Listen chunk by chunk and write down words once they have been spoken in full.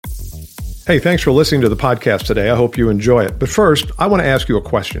Hey, thanks for listening to the podcast today. I hope you enjoy it. But first, I want to ask you a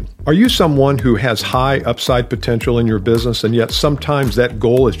question. Are you someone who has high upside potential in your business, and yet sometimes that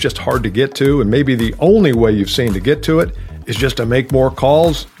goal is just hard to get to, and maybe the only way you've seen to get to it is just to make more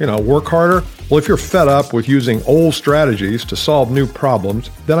calls, work harder? Well, if you're fed up with using old strategies to solve new problems,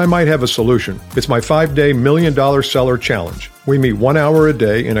 then I might have a solution. It's my 5-day $1 Million Seller Challenge. We meet 1 hour a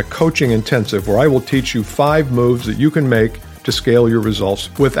day in a coaching intensive where I will teach you 5 moves that you can make to scale your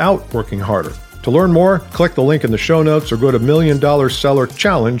results without working harder. To learn more, click the link in the show notes or go to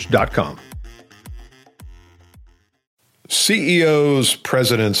 $1,000,000sellerchallenge.com. CEOs,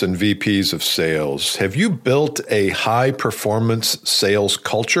 presidents, and VPs of sales, have you built a high-performance sales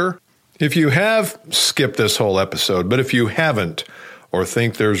culture? If you have, skip this whole episode. But if you haven't, or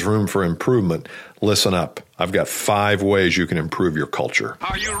think there's room for improvement, listen up. I've got 5 ways you can improve your culture.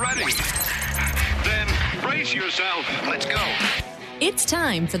 Are you ready? Then brace yourself. Let's go. It's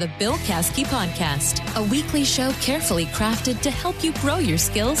time for the Bill Caskey Podcast, a weekly show carefully crafted to help you grow your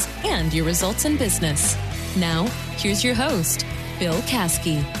skills and your results in business. Now, here's your host, Bill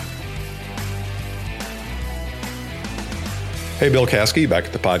Caskey. Hey, Bill Caskey, back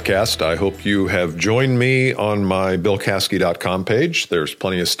at the podcast. I hope you have joined me on my BillCaskey.com page. There's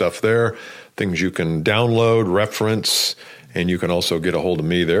plenty of stuff there, things you can download, reference, and you can also get a hold of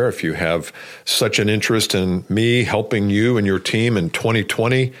me there if you have such an interest in me helping you and your team in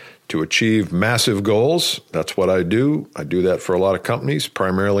 2020 to achieve massive goals. That's what I do. I do that for a lot of companies,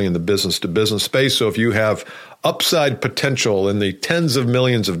 primarily in the business-to-business space. So if you have upside potential in the tens of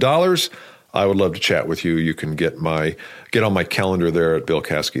millions of dollars, I would love to chat with you. You can get on my calendar there at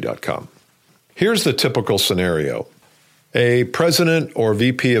BillCaskey.com. Here's the typical scenario. A president or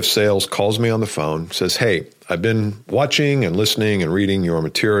VP of sales calls me on the phone, says, hey, I've been watching and listening and reading your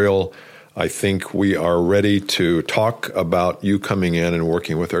material. I think we are ready to talk about you coming in and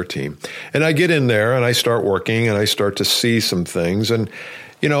working with our team. And I get in there and I start working and I start to see some things. And,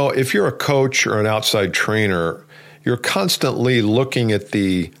 if you're a coach or an outside trainer, you're constantly looking at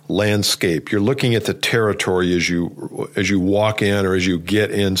the landscape. You're looking at the territory as you walk in or as you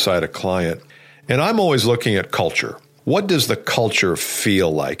get inside a client. And I'm always looking at culture. What does the culture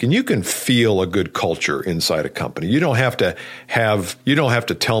feel like? And you can feel a good culture inside a company. You don't have to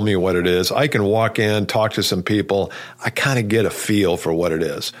tell me what it is. I can walk in, talk to some people. I kind of get a feel for what it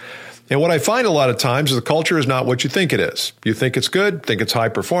is. And what I find a lot of times is the culture is not what you think it is. You think it's good, think it's high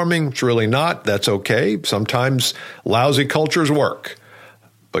performing. It's really not. That's okay. Sometimes lousy cultures work,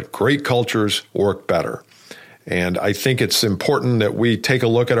 but great cultures work better. And I think it's important that we take a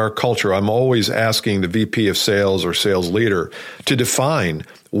look at our culture. I'm always asking the VP of sales or sales leader to define,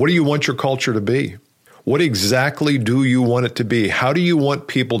 what do you want your culture to be? What exactly do you want it to be? How do you want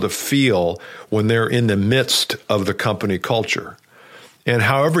people to feel when they're in the midst of the company culture? And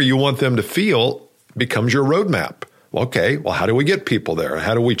however you want them to feel becomes your roadmap. Okay, well, how do we get people there?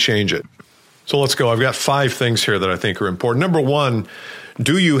 How do we change it? So let's go. I've got 5 things here that I think are important. Number 1,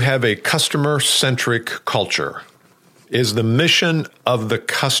 do you have a customer-centric culture? Is the mission of the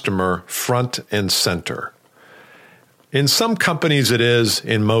customer front and center? In some companies it is,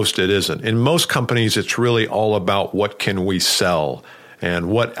 in most it isn't. In most companies it's really all about what can we sell and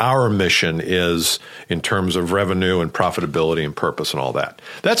what our mission is in terms of revenue and profitability and purpose and all that.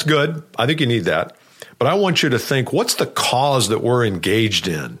 That's good. I think you need that. But I want you to think, what's the cause that we're engaged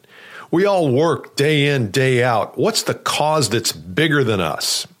in? We all work day in, day out. What's the cause that's bigger than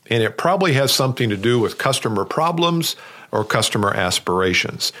us? And it probably has something to do with customer problems or customer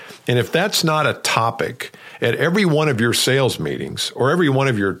aspirations. And if that's not a topic at every one of your sales meetings or every one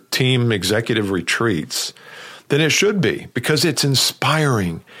of your team executive retreats, then it should be, because it's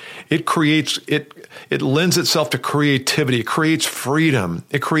inspiring. It lends itself to creativity. It creates freedom.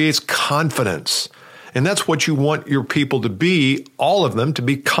 It creates confidence. And that's what you want your people to be, all of them, to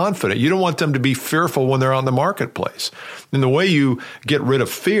be confident. You don't want them to be fearful when they're out in the marketplace. And the way you get rid of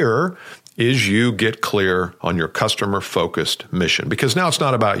fear is you get clear on your customer-focused mission, because now it's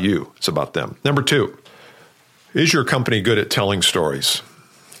not about you, it's about them. Number 2, is your company good at telling stories?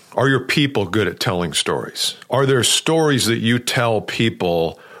 Are your people good at telling stories? Are there stories that you tell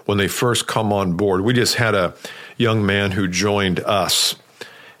people when they first come on board? We just had a young man who joined us,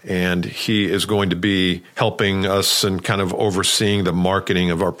 and he is going to be helping us and kind of overseeing the marketing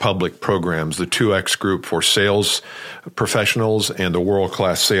of our public programs, the 2X Group for Sales Professionals and the World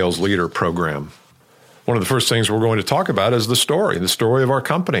Class Sales Leader Program. One of the first things we're going to talk about is the story of our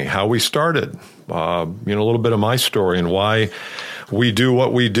company, how we started, a little bit of my story and why we do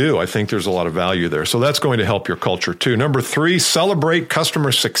what we do. I think there's a lot of value there. So that's going to help your culture too. Number 3, celebrate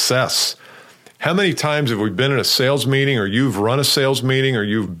customer success. How many times have we been in a sales meeting, or you've run a sales meeting, or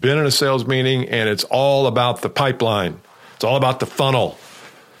you've been in a sales meeting, and it's all about the pipeline. It's all about the funnel.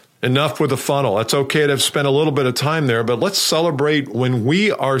 Enough with the funnel. It's okay to spend a little bit of time there, but let's celebrate when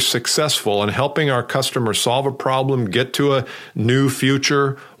we are successful in helping our customers solve a problem, get to a new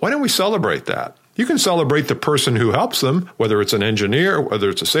future. Why don't we celebrate that? You can celebrate the person who helps them, whether it's an engineer, whether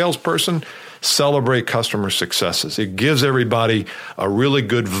it's a salesperson. Celebrate customer successes. It gives everybody a really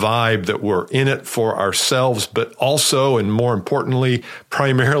good vibe that we're in it for ourselves, but also, and more importantly,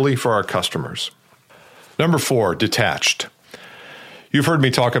 primarily for our customers. Number 4, detached. You've heard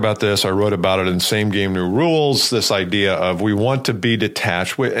me talk about this. I wrote about it in Same Game, New Rules, this idea of we want to be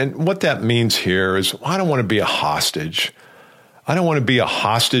detached. And what that means here is I don't want to be a hostage. I don't want to be a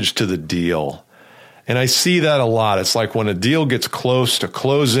hostage to the deal. And I see that a lot. It's like when a deal gets close to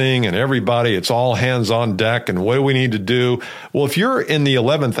closing and everybody, it's all hands on deck and what do we need to do? Well, if you're in the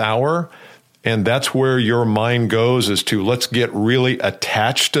 11th hour and that's where your mind goes is to let's get really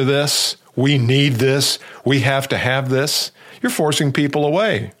attached to this. We need this. We have to have this. You're forcing people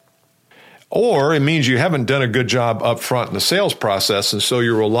away. Or it means you haven't done a good job up front in the sales process, and so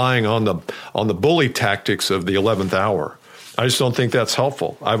you're relying on the bully tactics of the 11th hour. I just don't think that's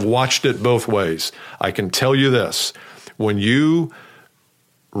helpful. I've watched it both ways. I can tell you this. When you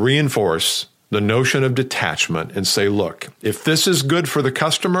reinforce the notion of detachment and say, look, if this is good for the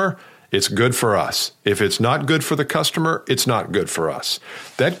customer, it's good for us. If it's not good for the customer, it's not good for us.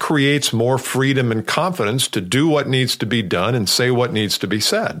 That creates more freedom and confidence to do what needs to be done and say what needs to be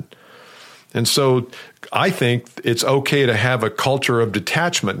said. And so I think it's okay to have a culture of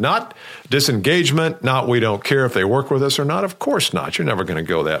detachment, not disengagement, not we don't care if they work with us or not. Of course not. You're never going to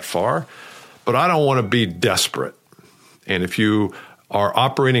go that far. But I don't want to be desperate. And if you are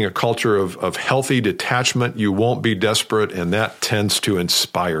operating a culture of healthy detachment, you won't be desperate, and that tends to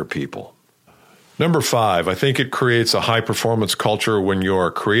inspire people. Number 5, I think it creates a high-performance culture when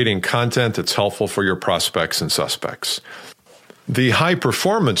you're creating content that's helpful for your prospects and suspects. The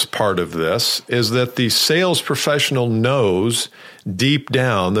high-performance part of this is that the sales professional knows deep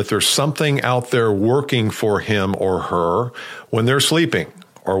down that there's something out there working for him or her when they're sleeping,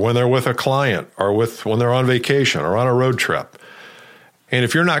 or when they're with a client, or when they're on vacation or on a road trip. And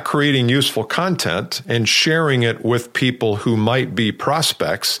if you're not creating useful content and sharing it with people who might be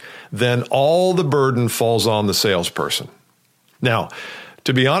prospects, then all the burden falls on the salesperson. Now,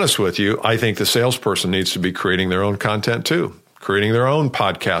 to be honest with you, I think the salesperson needs to be creating their own content too, creating their own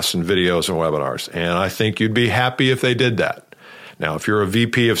podcasts and videos and webinars. And I think you'd be happy if they did that. Now, if you're a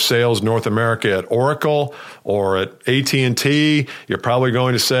VP of Sales North America at Oracle or at AT&T, you're probably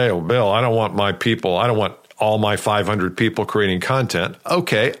going to say, oh, Bill, I don't want all my 500 people creating content.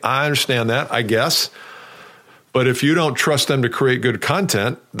 Okay, I understand that, I guess. But if you don't trust them to create good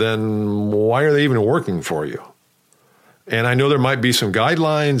content, then why are they even working for you? And I know there might be some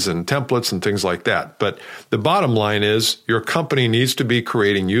guidelines and templates and things like that, but the bottom line is your company needs to be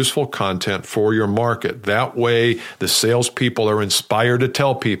creating useful content for your market. That way, the salespeople are inspired to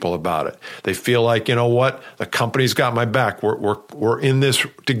tell people about it. They feel like, you know what, the company's got my back. We're in this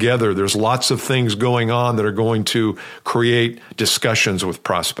together. There's lots of things going on that are going to create discussions with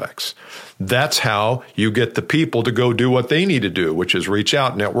prospects. That's how you get the people to go do what they need to do, which is reach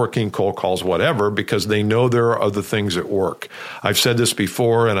out, networking, cold calls, whatever, because they know there are other things at work. I've said this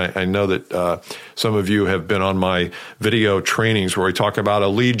before, and I know that some of you have been on my video trainings where we talk about a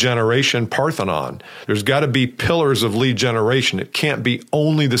lead generation Parthenon. There's got to be pillars of lead generation. It can't be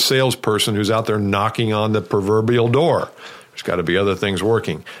only the salesperson who's out there knocking on the proverbial door. There's got to be other things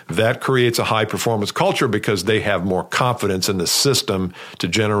working. That creates a high-performance culture because they have more confidence in the system to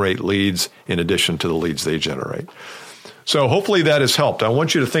generate leads in addition to the leads they generate. So hopefully that has helped. I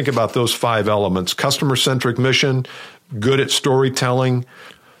want you to think about those 5 elements: customer-centric mission, good at storytelling,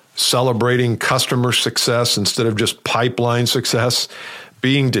 celebrating customer success instead of just pipeline success,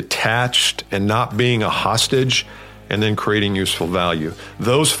 being detached and not being a hostage, and then creating useful value.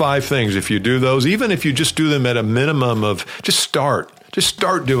 Those 5 things, if you do those, even if you just do them at a minimum of just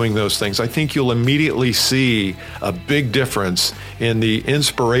start doing those things, I think you'll immediately see a big difference in the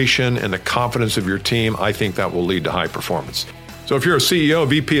inspiration and the confidence of your team. I think that will lead to high performance. So if you're a CEO,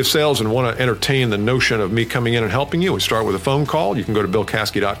 VP of Sales, and want to entertain the notion of me coming in and helping you, we start with a phone call. You can go to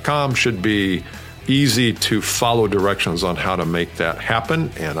BillCaskey.com. Should be easy to follow directions on how to make that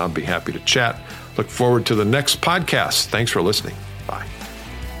happen, and I'll be happy to chat. Look forward to the next podcast. Thanks for listening. Bye.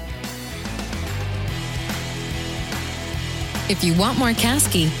 If you want more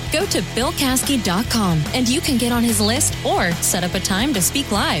Caskey, go to BillCaskey.com and you can get on his list or set up a time to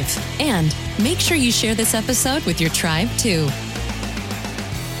speak live. And make sure you share this episode with your tribe too.